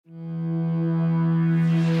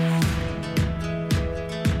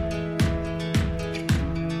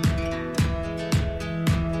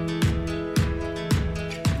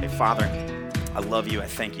Father, I love you. I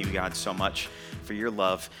thank you, God, so much for your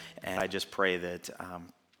love. And I just pray that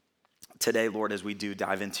today, Lord, as we do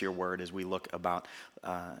dive into your word, as we look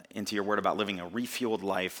into your word about living a refueled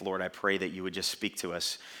life, Lord, I pray that you would just speak to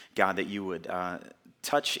us, God, that you would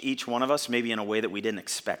touch each one of us maybe in a way that we didn't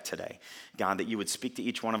expect today. God, that you would speak to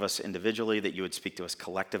each one of us individually, that you would speak to us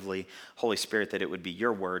collectively. Holy Spirit, that it would be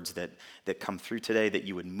your words that come through today, that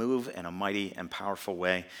you would move in a mighty and powerful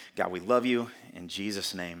way. God, we love you. In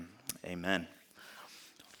Jesus' name, amen.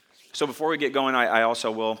 So before we get going, I also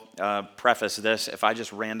will preface this. If I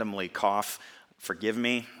just randomly cough, forgive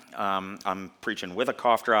me. I'm preaching with a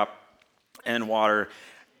cough drop and water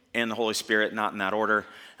and the Holy Spirit, not in that order.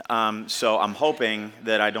 So I'm hoping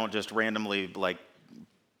that I don't just randomly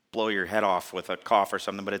blow your head off with a cough or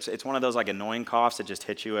something, but it's one of those annoying coughs that just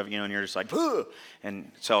hits you, and you're just like, ugh!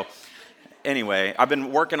 And so anyway, I've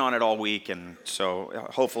been working on it all week, and so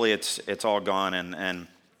hopefully it's all gone, and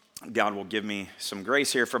God will give me some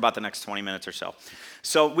grace here for about the next 20 minutes or so.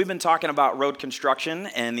 So we've been talking about road construction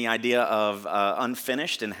and the idea of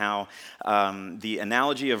unfinished, and how the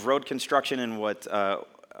analogy of road construction and what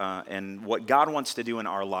God wants to do in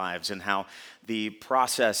our lives, and how the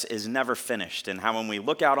process is never finished, and how when we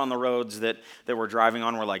look out on the roads that we're driving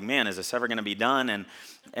on, we're like, man, is this ever going to be done?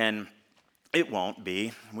 And it won't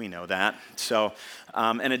be. We know that. So,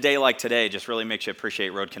 and a day like today just really makes you appreciate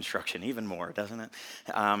road construction even more, doesn't it?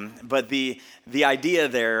 But the idea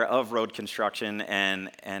there of road construction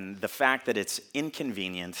and the fact that it's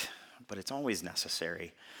inconvenient, but it's always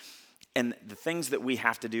necessary. And the things that we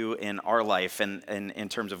have to do in our life and in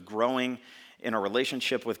terms of growing in our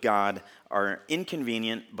relationship with God are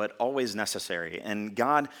inconvenient, but always necessary. And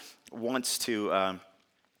God wants to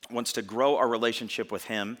grow our relationship with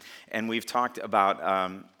him. And we've talked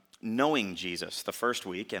about knowing Jesus the first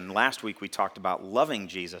week. And last week we talked about loving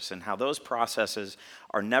Jesus and how those processes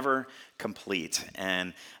are never complete.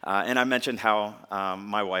 And I mentioned how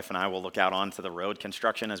my wife and I will look out onto the road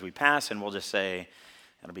construction as we pass, and we'll just say,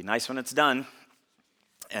 it'll be nice when it's done.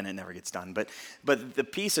 And it never gets done. But the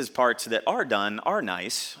pieces, parts that are done are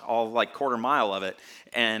nice, all quarter mile of it.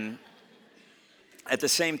 And at the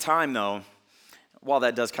same time, though, while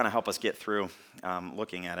that does kind of help us get through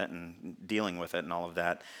looking at it and dealing with it and all of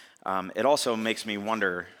that, it also makes me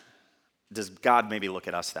wonder, does God maybe look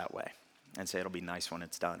at us that way and say it'll be nice when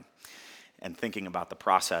it's done? And thinking about the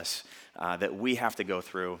process that we have to go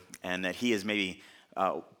through, and that he is maybe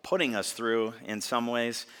putting us through in some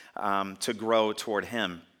ways to grow toward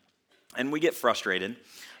him. And we get frustrated,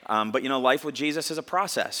 but life with Jesus is a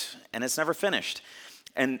process, and it's never finished.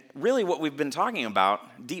 And really what we've been talking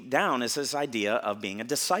about deep down is this idea of being a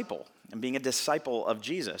disciple and being a disciple of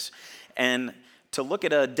Jesus. And to look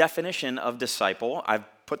at a definition of disciple, I've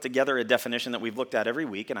put together a definition that we've looked at every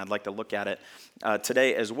week, and I'd like to look at it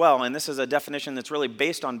today as well. And this is a definition that's really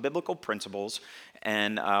based on biblical principles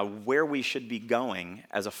and where we should be going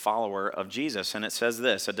as a follower of Jesus. And it says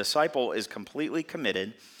this: a disciple is completely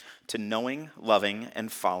committed to knowing, loving,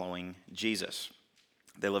 and following Jesus.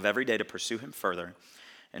 They live every day to pursue him further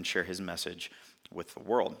and share his message with the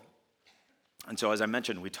world. And so, as I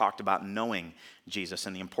mentioned, we talked about knowing Jesus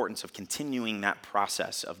and the importance of continuing that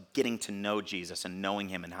process of getting to know Jesus and knowing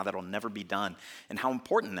him, and how that'll never be done, and how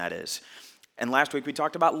important that is. And last week we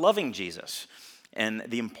talked about loving Jesus and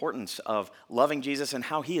the importance of loving Jesus, and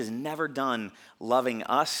how he is never done loving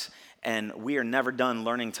us, and we are never done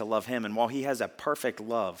learning to love him. And while he has a perfect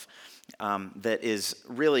love that is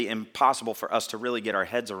really impossible for us to really get our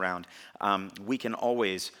heads around, we can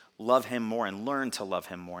always love him more and learn to love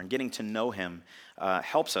him more. And getting to know him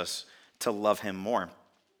helps us to love him more.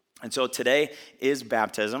 And so today is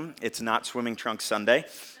baptism. It's not Swimming Trunks Sunday,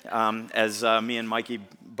 as me and Mikey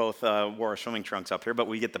both wore our swimming trunks up here, but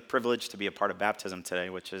we get the privilege to be a part of baptism today,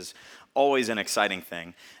 which is always an exciting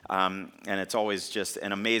thing. And it's always just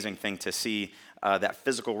an amazing thing to see that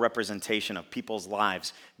physical representation of people's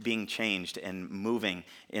lives being changed and moving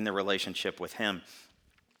in the relationship with him.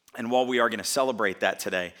 And while we are going to celebrate that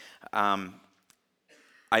today,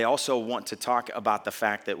 I also want to talk about the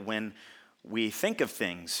fact that when we think of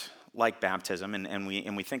things like baptism, and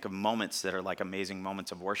we think of moments that are like amazing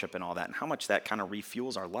moments of worship and all that, and how much that kind of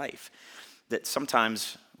refuels our life, that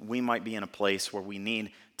sometimes we might be in a place where we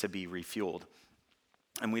need to be refueled,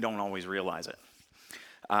 and we don't always realize it.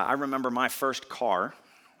 I remember my first car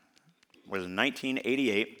was a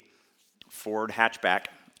 1988 Ford hatchback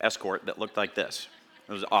Escort that looked like this.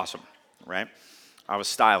 It was awesome, right? I was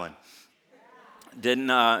styling.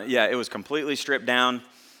 It was completely stripped down.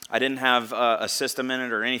 I didn't have a system in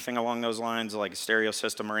it or anything along those lines, like a stereo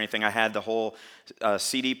system or anything. I had the whole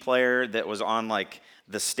CD player that was on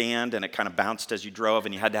the stand and it kind of bounced as you drove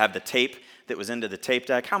and you had to have the tape that was into the tape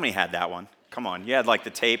deck. How many had that one? Come on, you had like the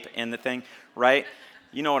tape in the thing, right?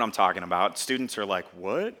 You know what I'm talking about. Students are like,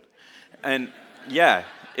 what? And yeah,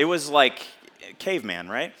 it was like caveman,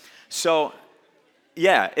 right? So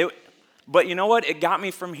yeah, but you know what? It got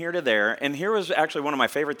me from here to there. And here was actually one of my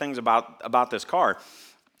favorite things about this car.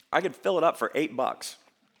 I could fill it up for $8.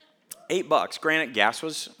 $8. Granted, gas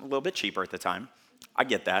was a little bit cheaper at the time. I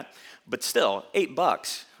get that. But still,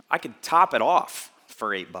 $8. I could top it off for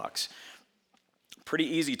 $8. Pretty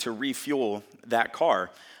easy to refuel that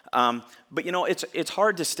car. But you know, it's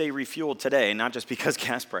hard to stay refueled today, not just because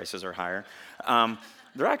gas prices are higher.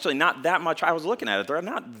 They're actually not that much, I was looking at it, they're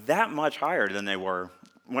not that much higher than they were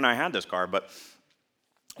when I had this car. But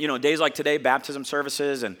you know, days like today, baptism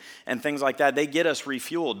services and things like that, they get us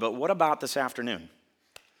refueled. But what about this afternoon?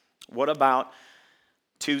 What about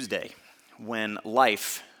Tuesday when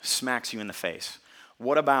life smacks you in the face?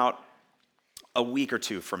 What about a week or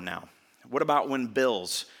two from now? What about when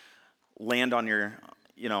bills land on your,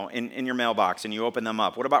 you know, in your mailbox and you open them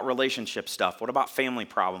up? What about relationship stuff? What about family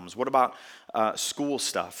problems? What about school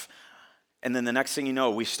stuff? And then the next thing you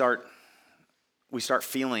know, we start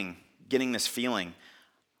getting this feeling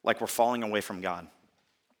like we're falling away from God.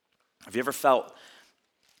 Have you ever felt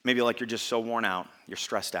maybe like you're just so worn out, you're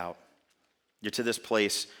stressed out, you're to this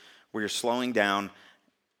place where you're slowing down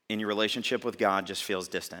and your relationship with God just feels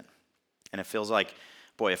distant? And it feels like,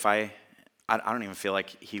 boy, if I don't even feel like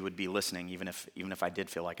he would be listening, even if I did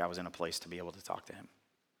feel like I was in a place to be able to talk to him.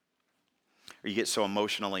 Or you get so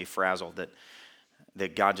emotionally frazzled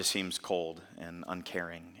that God just seems cold and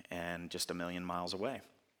uncaring and just a million miles away.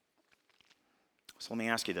 So let me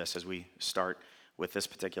ask you this as we start with this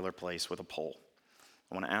particular place with a poll.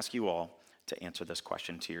 I want to ask you all to answer this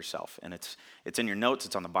question to yourself. And it's in your notes,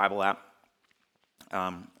 it's on the Bible app.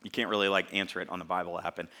 You can't really answer it on the Bible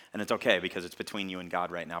app, and it's okay because it's between you and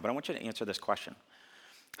God right now. But I want you to answer this question.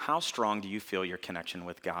 How strong do you feel your connection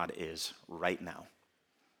with God is right now?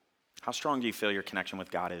 How strong do you feel your connection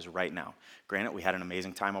with God is right now? Granted, we had an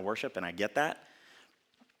amazing time of worship, and I get that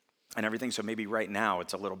and everything, so maybe right now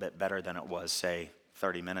it's a little bit better than it was, say,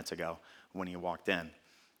 30 minutes ago when you walked in.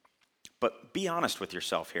 But be honest with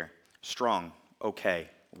yourself here. Strong, okay,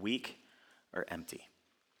 weak, or empty?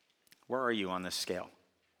 Where are you on this scale?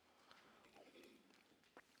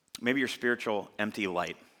 Maybe your spiritual empty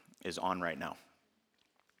light is on right now.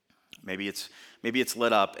 Maybe it's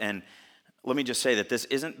lit up, and let me just say that this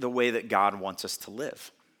isn't the way that God wants us to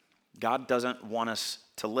live. God doesn't want us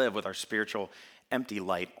to live with our spiritual empty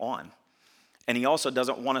light on. And he also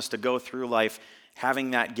doesn't want us to go through life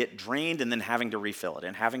having that get drained and then having to refill it,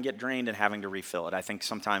 and having get drained and having to refill it. I think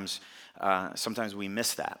sometimes we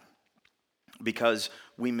miss that because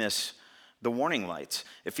we miss the warning lights.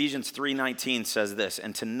 Ephesians 3:19 says this,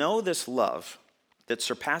 "And to know this love that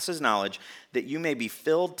surpasses knowledge, that you may be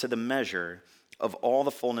filled to the measure of all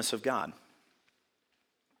the fullness of God."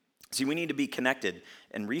 See, we need to be connected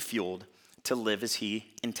and refueled to live as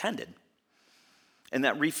he intended. And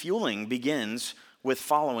that refueling begins with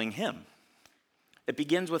following him. It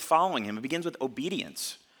begins with following him. It begins with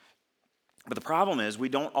obedience. But the problem is we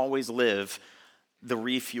don't always live the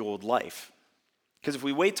refueled life. Because if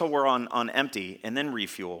we wait till we're on empty and then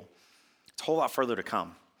refuel, it's a whole lot further to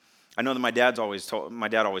come. I know that my dad always told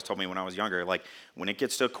me when I was younger, when it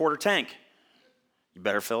gets to a quarter tank, you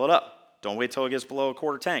better fill it up. Don't wait till it gets below a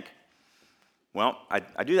quarter tank. Well,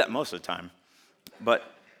 I do that most of the time,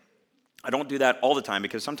 but I don't do that all the time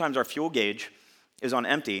because sometimes our fuel gauge is on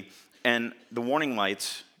empty and the warning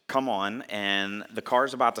lights come on and the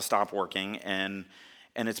car's about to stop working and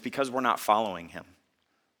it's because we're not following him.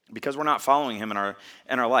 Because we're not following him in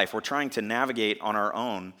our life. We're trying to navigate on our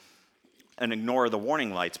own and ignore the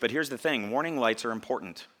warning lights. But here's the thing, warning lights are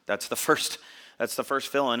important. That's the first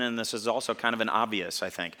fill-in, and this is also kind of an obvious, I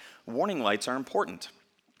think. Warning lights are important.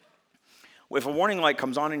 If a warning light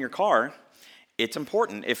comes on in your car, it's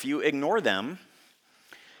important. If you ignore them,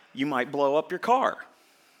 you might blow up your car,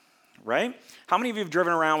 right? How many of you have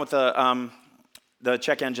driven around with the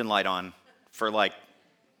check engine light on for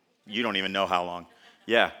you don't even know how long?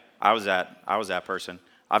 Yeah, I was that person.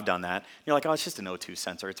 I've done that. You're like, oh, it's just an O2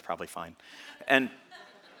 sensor. It's probably fine. And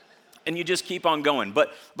you just keep on going.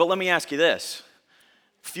 But let me ask you this.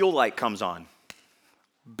 Fuel light comes on.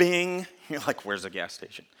 Bing. You're like, where's the gas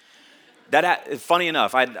station? Funny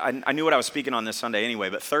enough, I knew what I was speaking on this Sunday anyway,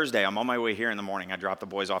 but Thursday, I'm on my way here in the morning. I dropped the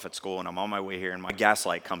boys off at school, and I'm on my way here, and my gas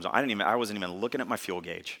light comes on. I wasn't even looking at my fuel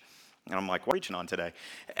gauge. And I'm like, what are you reaching on today?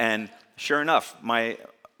 And sure enough, my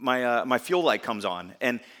my fuel light comes on,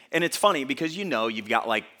 and it's funny because you've got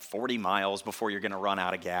like 40 miles before you're going to run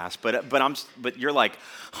out of gas, but you're like,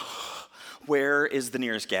 where is the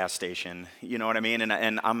nearest gas station? You know what I mean?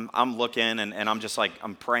 And I'm looking, and I'm just like,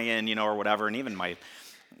 I'm praying, or whatever, and even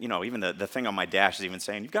even the thing on my dash is even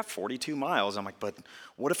saying, you've got 42 miles. I'm like, but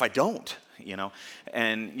what if I don't?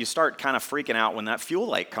 And you start kind of freaking out when that fuel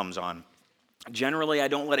light comes on. Generally, I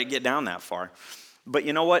don't let it get down that far. But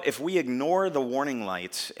you know what? If we ignore the warning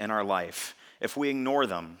lights in our life, if we ignore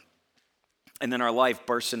them, and then our life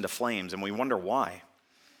bursts into flames and we wonder why.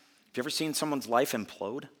 Have you ever seen someone's life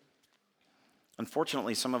implode?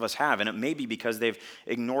 Unfortunately, some of us have, and it may be because they've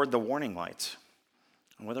ignored the warning lights.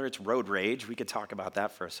 And whether it's road rage, we could talk about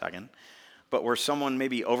that for a second, but where someone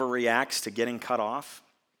maybe overreacts to getting cut off,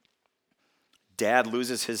 dad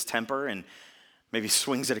loses his temper and maybe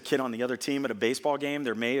swings at a kid on the other team at a baseball game,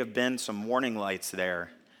 there may have been some warning lights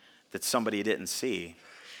there that somebody didn't see.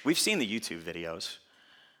 We've seen the YouTube videos,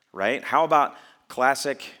 right? How about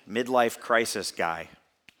classic midlife crisis guy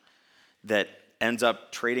that ends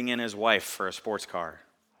up trading in his wife for a sports car?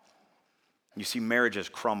 You see marriages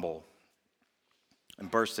crumble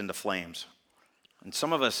and burst into flames. And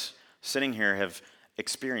some of us sitting here have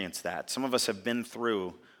experienced that. Some of us have been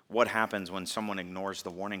through what happens when someone ignores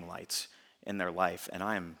the warning lights in their life, and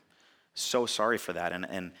I am so sorry for that,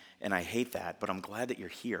 and I hate that, but I'm glad that you're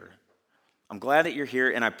here. I'm glad that you're here,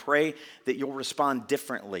 and I pray that you'll respond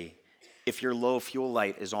differently if your low fuel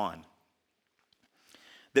light is on.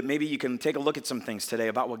 That maybe you can take a look at some things today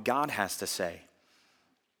about what God has to say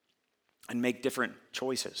and make different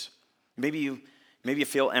choices. Maybe you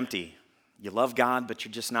feel empty. You love God, but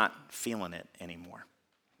you're just not feeling it anymore.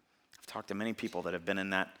 I've talked to many people that have been in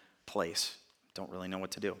that place, don't really know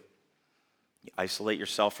what to do. You isolate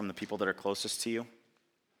yourself from the people that are closest to you.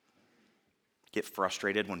 Get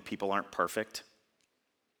frustrated when people aren't perfect.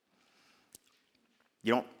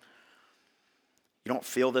 You don't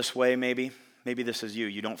feel this way maybe. Maybe this is you.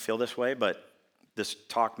 You don't feel this way, but this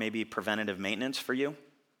talk may be preventative maintenance for you,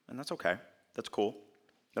 and that's okay. That's cool.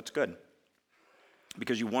 That's good.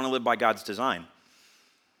 Because you want to live by God's design.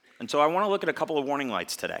 And so I want to look at a couple of warning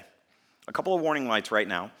lights today. A couple of warning lights right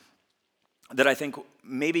now that I think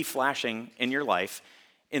may be flashing in your life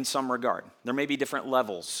in some regard. There may be different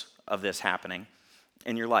levels of this happening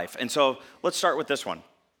in your life. And so let's start with this one.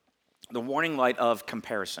 The warning light of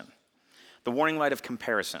comparison. The warning light of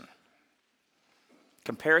comparison.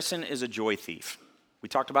 Comparison is a joy thief. We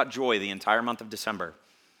talked about joy the entire month of December.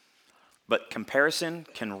 But comparison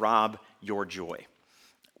can rob your joy.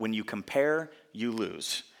 When you compare, you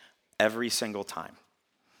lose every single time.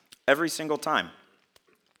 Every single time.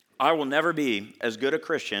 I will never be as good a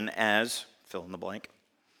Christian as, fill in the blank.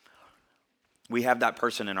 We have that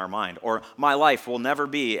person in our mind. Or my life will never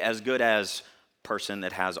be as good as person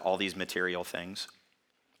that has all these material things.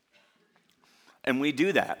 And we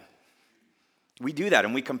do that. We do that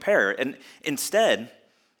and we compare. And instead,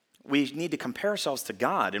 we need to compare ourselves to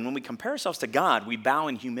God. And when we compare ourselves to God, we bow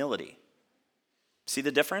in humility. See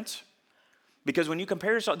the difference? Because when you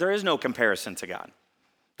compare yourself, there is no comparison to God.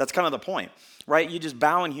 That's kind of the point, right? You just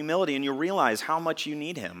bow in humility and you realize how much you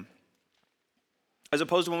need him. As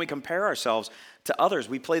opposed to when we compare ourselves to others,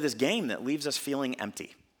 we play this game that leaves us feeling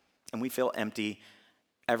empty. And we feel empty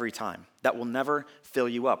every time. That will never fill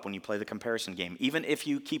you up when you play the comparison game. Even if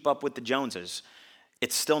you keep up with the Joneses,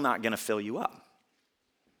 it's still not going to fill you up.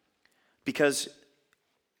 Because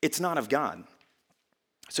it's not of God.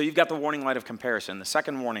 So you've got the warning light of comparison. The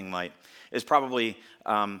second warning light is probably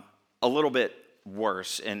a little bit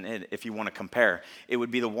worse, and if you want to compare, it would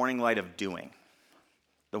be the warning light of doing.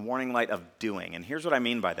 The warning light of doing. And here's what I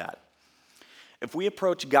mean by that. If we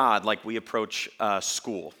approach God like we approach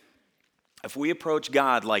school, if we approach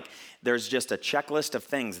God like there's just a checklist of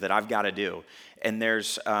things that I've got to do, and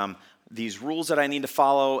there's these rules that I need to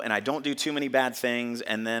follow, and I don't do too many bad things,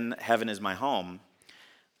 and then heaven is my home,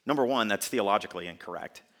 number one, that's theologically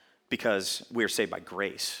incorrect, because we are saved by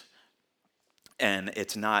grace. And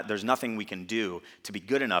there's nothing we can do to be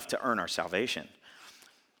good enough to earn our salvation.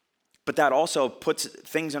 But that also puts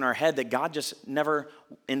things in our head that God just never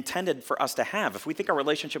intended for us to have. If we think our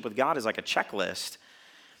relationship with God is like a checklist,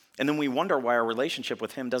 and then we wonder why our relationship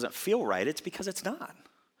with him doesn't feel right, it's because it's not.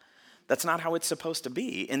 That's not how it's supposed to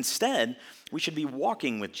be. Instead, we should be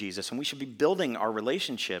walking with Jesus, and we should be building our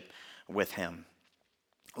relationship with him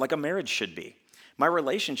like a marriage should be. My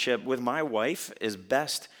relationship with my wife is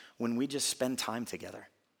best when we just spend time together.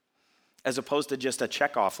 As opposed to just a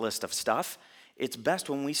check-off list of stuff, it's best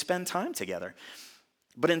when we spend time together.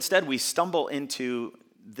 But instead, we stumble into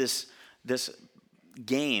this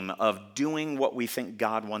game of doing what we think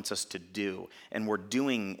God wants us to do, and we're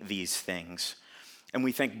doing these things. And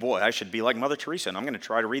we think, boy, I should be like Mother Teresa, and I'm going to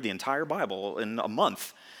try to read the entire Bible in a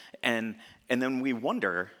month. And then we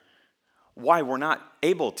wonder why we're not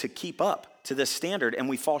able to keep up to this standard, and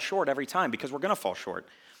we fall short every time, because we're going to fall short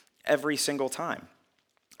every single time.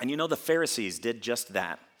 And you know, the Pharisees did just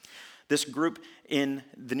that. This group in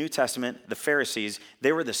the New Testament, the Pharisees,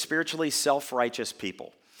 they were the spiritually self-righteous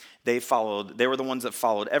people. They were the ones that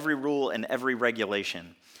followed every rule and every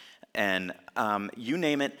regulation. And you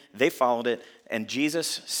name it, they followed it. And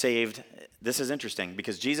Jesus saved, this is interesting,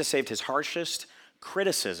 because Jesus saved his harshest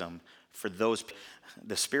criticism for those,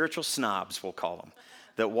 the spiritual snobs, we'll call them,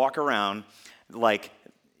 that walk around like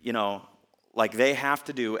they have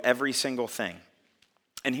to do every single thing.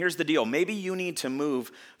 And here's the deal. Maybe you need to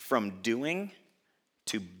move from doing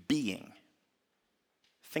to being.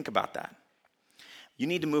 Think about that. You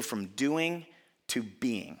need to move from doing to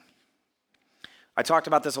being. I talked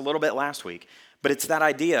about this a little bit last week, but it's that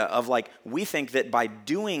idea of we think that by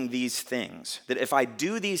doing these things, that if I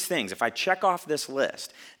do these things, if I check off this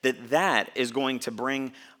list, that is going to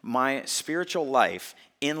bring my spiritual life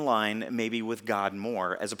in line maybe with God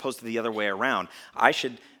more, as opposed to the other way around. I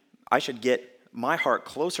should get my heart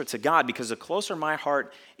closer to God, because the closer my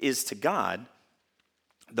heart is to God,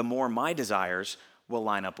 the more my desires will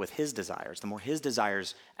line up with his desires. The more his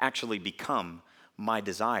desires actually become my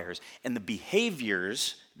desires. And the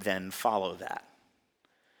behaviors then follow that.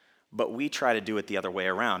 But we try to do it the other way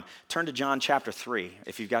around. Turn to John chapter 3.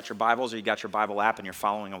 If you've got your Bibles or you've got your Bible app and you're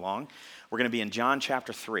following along, we're going to be in John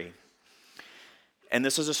chapter 3. And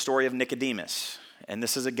this is a story of Nicodemus. And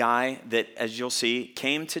this is a guy that, as you'll see,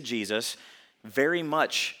 came to Jesus very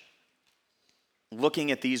much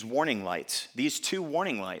looking at these warning lights, these two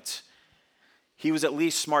warning lights. He was at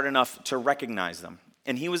least smart enough to recognize them.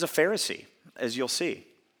 And he was a Pharisee, as you'll see.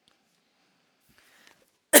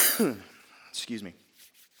 Excuse me.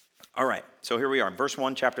 All right, so here we are. Verse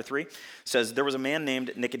 1, chapter 3 says, there was a man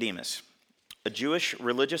named Nicodemus, a Jewish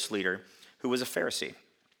religious leader who was a Pharisee.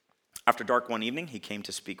 After dark one evening, he came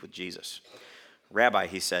to speak with Jesus. Rabbi,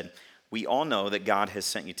 he said, we all know that God has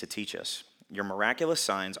sent you to teach us. Your miraculous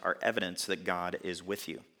signs are evidence that God is with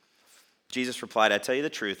you. Jesus replied, I tell you the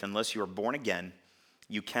truth, unless you are born again,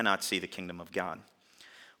 you cannot see the kingdom of God.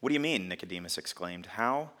 What do you mean? Nicodemus exclaimed.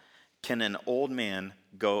 How can an old man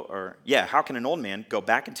go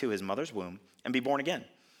back into his mother's womb and be born again?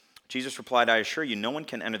 Jesus replied, I assure you, no one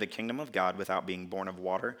can enter the kingdom of God without being born of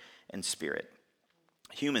water and spirit.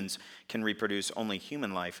 Humans can reproduce only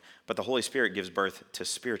human life, but the Holy Spirit gives birth to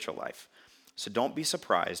spiritual life. So don't be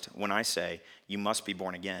surprised when I say you must be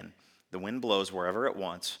born again. The wind blows wherever it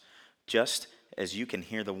wants, just as you can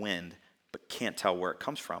hear the wind, but can't tell where it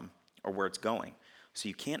comes from or where it's going. So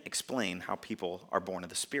you can't explain how people are born of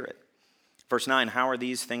the Spirit. Verse 9, how are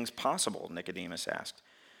these things possible? Nicodemus asked.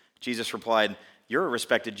 Jesus replied, you're a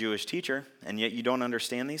respected Jewish teacher, and yet you don't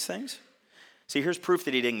understand these things? See, here's proof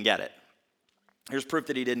that he didn't get it.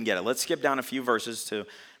 Let's skip down a few verses to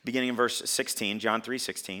beginning in verse 16, John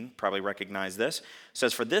 3:16. Probably recognize this. It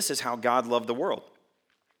says, for this is how God loved the world.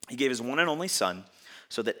 He gave his one and only Son,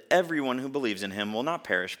 so that everyone who believes in him will not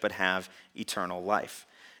perish, but have eternal life.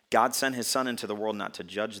 God sent his Son into the world not to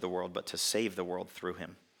judge the world, but to save the world through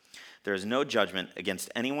him. There is no judgment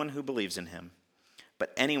against anyone who believes in him,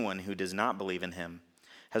 but anyone who does not believe in him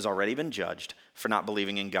has already been judged for not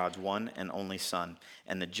believing in God's one and only Son.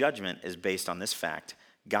 And the judgment is based on this fact.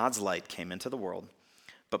 God's light came into the world,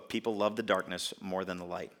 but people loved the darkness more than the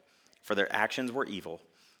light, for their actions were evil.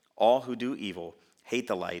 All who do evil hate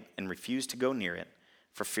the light and refuse to go near it,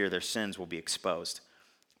 for fear their sins will be exposed.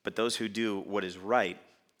 But those who do what is right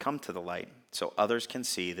come to the light, so others can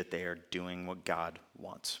see that they are doing what God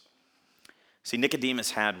wants. See,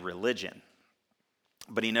 Nicodemus had religion,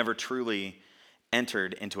 but he never truly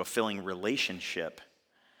entered into a filling relationship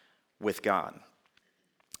with God.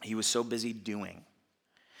 He was so busy doing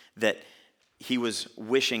that he was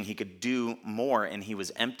wishing he could do more, and he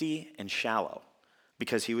was empty and shallow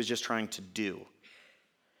because he was just trying to do.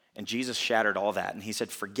 And Jesus shattered all that, and he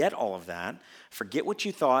said, forget all of that. Forget what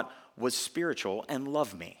you thought was spiritual and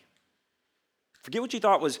love me. Forget what you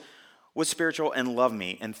thought was spiritual and love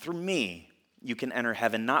me. And through me, you can enter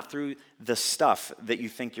heaven, not through the stuff that you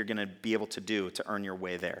think you're going to be able to do to earn your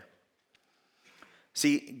way there.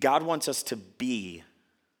 See, God wants us to be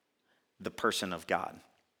the person of God.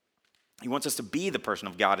 He wants us to be the person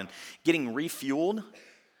of God, and getting refueled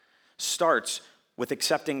starts with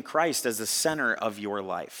accepting Christ as the center of your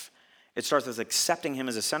life. It starts with accepting him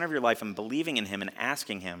as the center of your life and believing in him and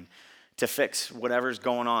asking him to fix whatever's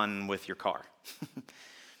going on with your car.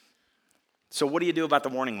 So what do you do about the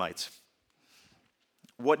warning lights?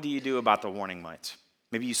 What do you do about the warning lights?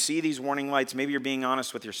 Maybe you see these warning lights. Maybe you're being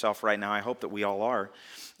honest with yourself right now. I hope that we all are.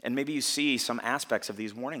 And maybe you see some aspects of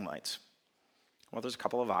these warning lights. Well, there's a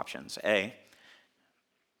couple of options. A,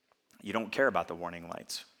 you don't care about the warning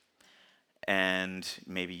lights. And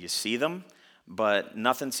maybe you see them, but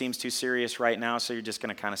nothing seems too serious right now, so you're just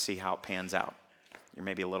going to kind of see how it pans out. You're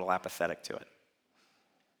maybe a little apathetic to it.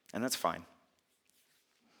 And that's fine.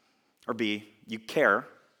 Or B, you care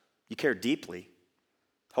deeply.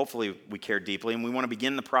 Hopefully we care deeply, and we want to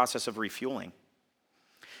begin the process of refueling.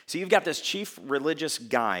 So you've got this chief religious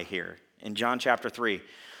guy here in John chapter 3.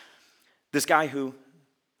 This guy who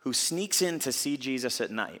sneaks in to see Jesus at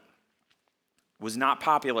night. Was not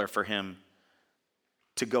popular for him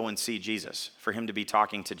to go and see Jesus, for him to be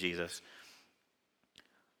talking to Jesus.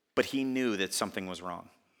 But he knew that something was wrong.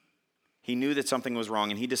 He knew that something was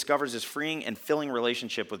wrong, and he discovers this freeing and filling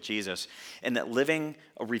relationship with Jesus, and that living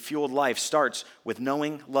a refueled life starts with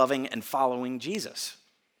knowing, loving, and following Jesus.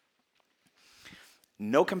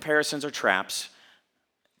 No comparisons or traps,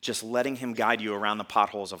 just letting him guide you around the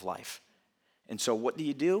potholes of life. And so what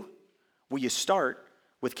do? Well, you start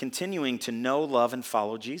with continuing to know, love, and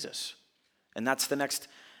follow Jesus. And that's the next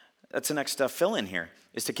fill in here,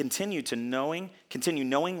 is to continue knowing,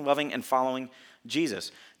 loving, and following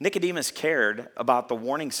Jesus. Nicodemus cared about the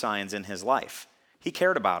warning signs in his life. He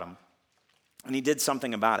cared about them, and he did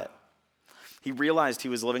something about it. He realized he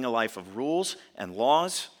was living a life of rules and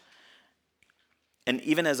laws, and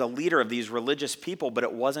even as a leader of these religious people, but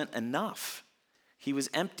it wasn't enough. He was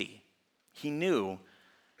empty. He knew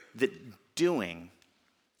that doing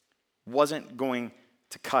wasn't going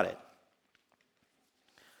to cut it.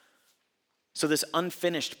 So this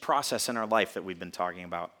unfinished process in our life that we've been talking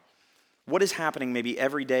about, what is happening maybe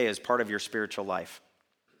every day as part of your spiritual life?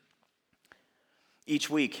 Each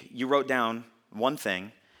week you wrote down one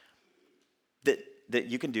thing that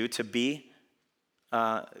you can do to be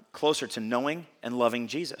closer to knowing and loving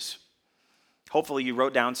Jesus. Hopefully you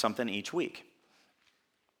wrote down something each week.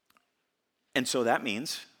 And so that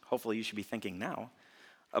means, hopefully you should be thinking now,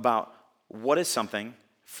 about what is something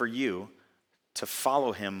for you to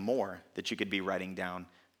follow him more that you could be writing down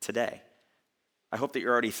today. I hope that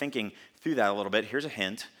you're already thinking through that a little bit. Here's a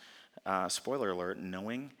hint. Spoiler alert,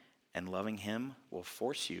 knowing and loving him will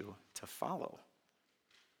force you to follow.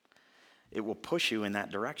 It will push you in that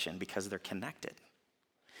direction because they're connected.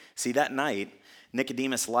 See, that night,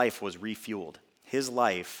 Nicodemus' life was refueled. His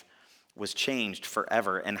life was changed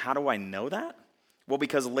forever. And how do I know that? Well,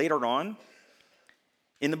 because later on,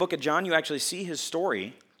 in the book of John, you actually see his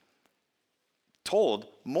story told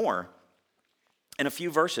more in a few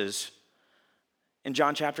verses in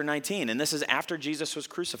John chapter 19. And this is after Jesus was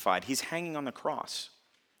crucified. He's hanging on the cross.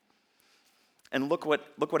 And look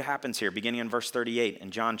what happens here, beginning in verse 38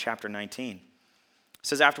 in John chapter 19. It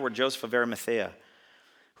says, afterward, Joseph of Arimathea,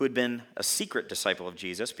 who had been a secret disciple of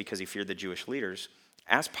Jesus because he feared the Jewish leaders,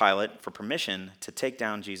 asked Pilate for permission to take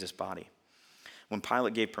down Jesus' body. When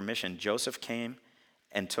Pilate gave permission, Joseph came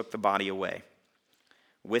and took the body away.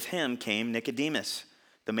 With him came Nicodemus,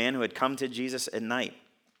 the man who had come to Jesus at night.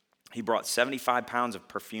 He brought 75 pounds of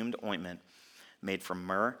perfumed ointment made from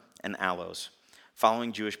myrrh and aloes.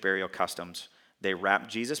 Following Jewish burial customs, they wrapped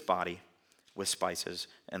Jesus' body with spices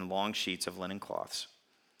and long sheets of linen cloths.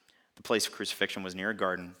 The place of crucifixion was near a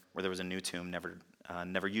garden where there was a new tomb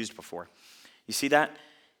never used before. You see that?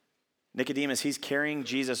 Nicodemus, he's carrying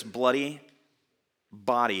Jesus' bloody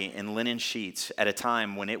body in linen sheets at a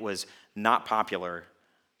time when it was not popular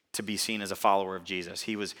to be seen as a follower of Jesus.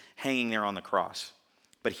 He was hanging there on the cross.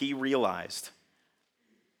 But he realized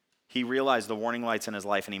the warning lights in his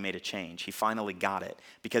life, and he made a change. He finally got it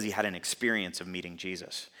because he had an experience of meeting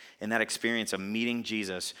Jesus. And that experience of meeting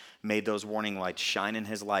Jesus made those warning lights shine in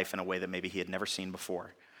his life in a way that maybe he had never seen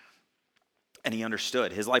before. And he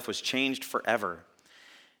understood. His life was changed forever.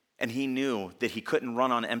 And he knew that he couldn't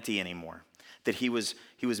run on empty anymore, that he was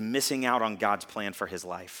missing out on God's plan for his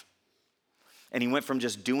life. And he went from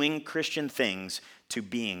just doing Christian things to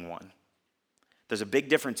being one. There's a big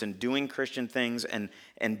difference in doing Christian things and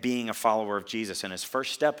being a follower of Jesus. And his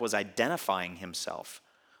first step was identifying himself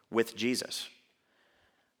with Jesus.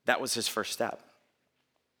 That was his first step.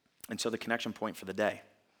 And so the connection point for the day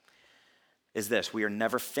is this: we are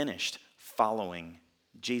never finished following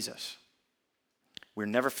Jesus. We're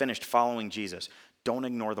never finished following Jesus. Don't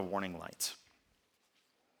ignore the warning lights.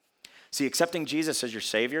 See, accepting Jesus as your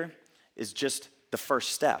Savior is just the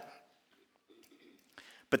first step.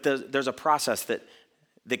 But there's a process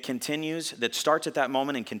that continues, that starts at that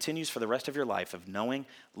moment and continues for the rest of your life of knowing,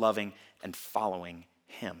 loving, and following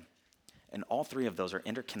him. And all three of those are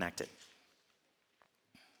interconnected.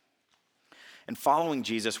 And following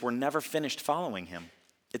Jesus, we're never finished following him.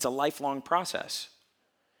 It's a lifelong process.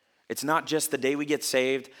 It's not just the day we get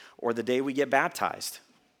saved or the day we get baptized.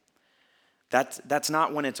 That's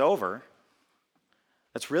not when it's over.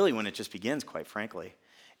 That's really when it just begins, quite frankly.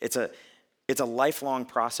 It's a lifelong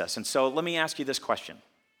process. And so let me ask you this question.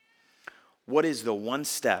 What is the one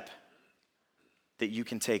step that you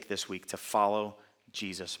can take this week to follow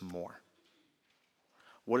Jesus more?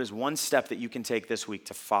 What is one step that you can take this week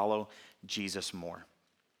to follow Jesus more?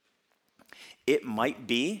 It might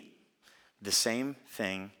be the same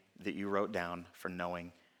thing that you wrote down for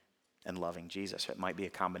knowing and loving Jesus. It might be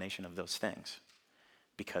a combination of those things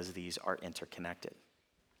because these are interconnected.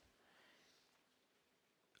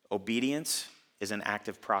 Obedience is an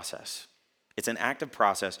active process. It's an active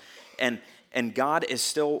process, and God is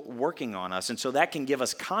still working on us. And so that can give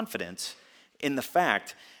us confidence in the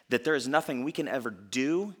fact that there is nothing we can ever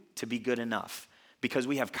do to be good enough because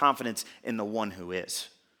we have confidence in the one who is.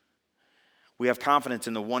 We have confidence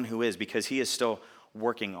in the one who is because he is still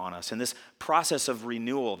working on us. And this process of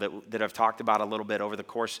renewal that I've talked about a little bit over the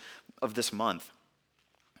course of this month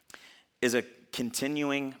is a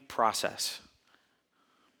continuing process.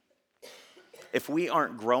 If we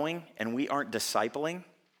aren't growing and we aren't discipling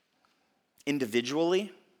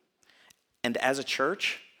individually and as a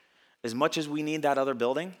church, as much as we need that other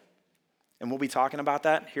building, and we'll be talking about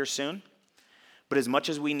that here soon, but as much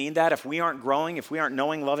as we need that, if we aren't growing, if we aren't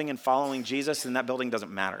knowing, loving, and following Jesus, then that building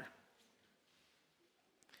doesn't matter.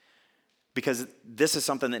 Because this is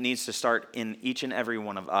something that needs to start in each and every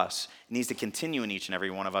one of us. It needs to continue in each and every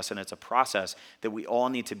one of us, and it's a process that we all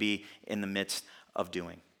need to be in the midst of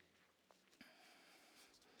doing.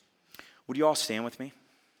 Would you all stand with me?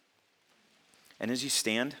 And as you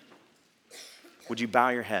stand, would you bow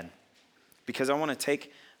your head? Because I want to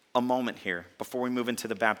take a moment here before we move into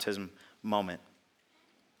the baptism moment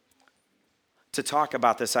to talk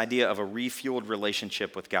about this idea of a refueled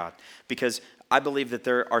relationship with God. Because I believe that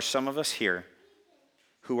there are some of us here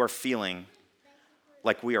who are feeling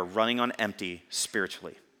like we are running on empty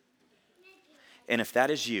spiritually. And if that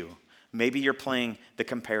is you, maybe you're playing the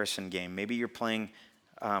comparison game. Maybe you're playing,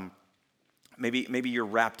 maybe you're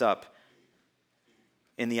wrapped up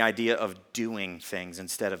in the idea of doing things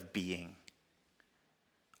instead of being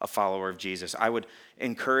a follower of Jesus. I would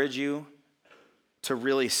encourage you to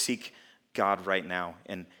really seek God right now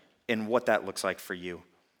and what that looks like for you,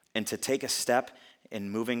 and to take a step in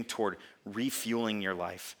moving toward refueling your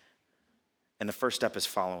life. And the first step is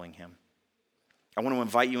following him. I want to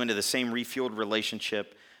invite you into the same refueled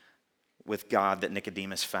relationship with God that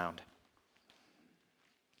Nicodemus found.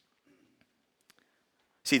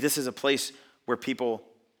 See, this is a place where people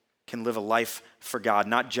can live a life for God,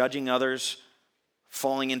 not judging others,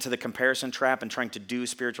 falling into the comparison trap and trying to do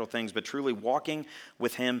spiritual things, but truly walking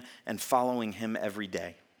with him and following him every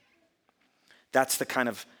day. That's the kind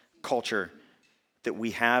of culture that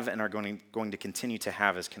we have and are going to continue to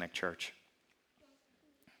have as Connect Church.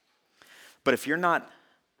 But if you're not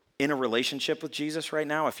in a relationship with Jesus right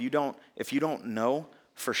now, if you don't know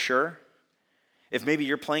for sure, if maybe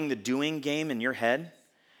you're playing the doing game in your head,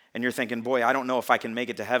 and you're thinking, boy, I don't know if I can make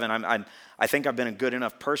it to heaven. I think I've been a good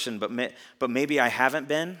enough person, but maybe I haven't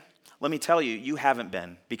been. Let me tell you, you haven't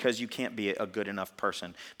been, because you can't be a good enough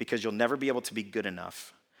person, because you'll never be able to be good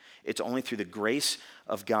enough. It's only through the grace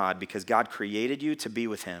of God, because God created you to be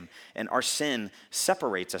with him, and our sin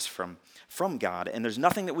separates us from God, and there's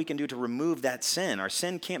nothing that we can do to remove that sin. Our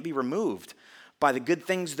sin can't be removed by the good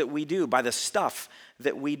things that we do, by the stuff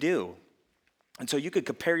that we do. And so you could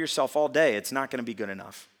compare yourself all day. It's not going to be good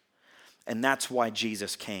enough. And that's why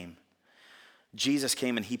Jesus came. Jesus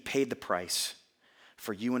came and he paid the price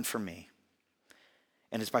for you and for me.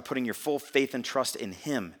 And it's by putting your full faith and trust in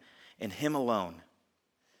him alone,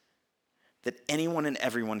 that anyone and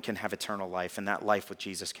everyone can have eternal life, and that life with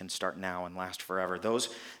Jesus can start now and last forever.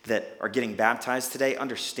 Those that are getting baptized today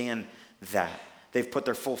understand that. They've put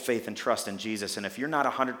their full faith and trust in Jesus. And if you're not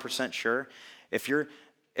 100% sure, if you're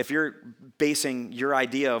basing your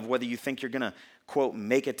idea of whether you think you're going to, quote,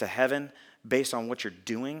 make it to heaven based on what you're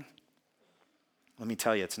doing, let me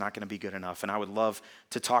tell you, it's not going to be good enough. And I would love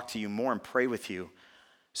to talk to you more and pray with you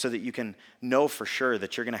so that you can know for sure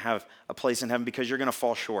that you're going to have a place in heaven, because you're going to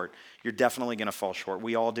fall short. You're definitely going to fall short.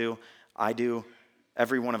 We all do. I do.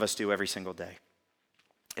 Every one of us do every single day.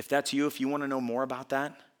 If that's you, if you want to know more about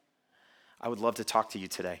that, I would love to talk to you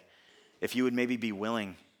today. If you would maybe be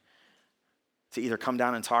willing to either come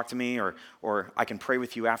down and talk to me, or I can pray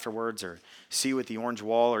with you afterwards, or see you at the orange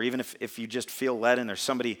wall, or even if you just feel led and there's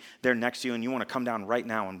somebody there next to you and you want to come down right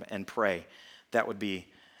now and pray, that would be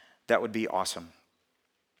awesome.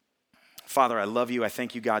 Father, I love you. I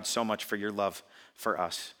thank you, God, so much for your love for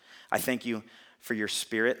us. I thank you for your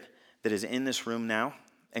Spirit that is in this room now.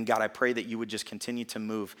 And God, I pray that you would just continue to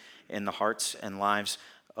move in the hearts and lives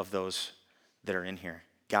of those that are in here.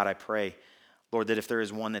 God, I pray, Lord, that if there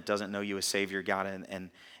is one that doesn't know you as Savior, God,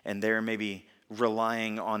 and they're maybe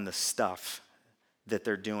relying on the stuff that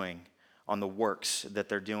they're doing, on the works that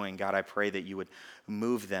they're doing, God, I pray that you would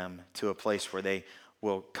move them to a place where they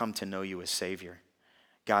will come to know you as Savior.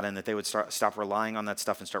 God, and that they would stop relying on that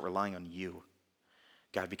stuff and start relying on you.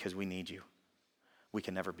 God, because we need you. We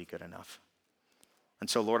can never be good enough. And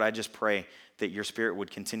so, Lord, I just pray that your Spirit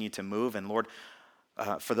would continue to move. And Lord,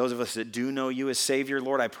 for those of us that do know you as Savior,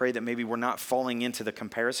 Lord, I pray that maybe we're not falling into the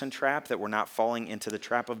comparison trap, that we're not falling into the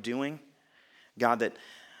trap of doing. God,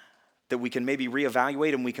 that we can maybe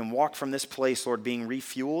reevaluate and we can walk from this place, Lord, being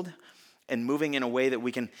refueled and moving in a way that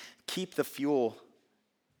we can keep the fuel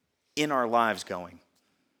in our lives going.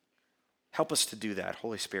 Help us to do that,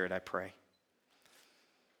 Holy Spirit, I pray.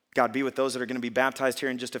 God, be with those that are going to be baptized here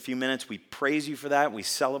in just a few minutes. We praise you for that. We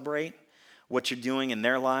celebrate what you're doing in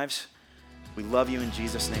their lives. We love you. In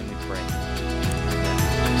Jesus' name we pray.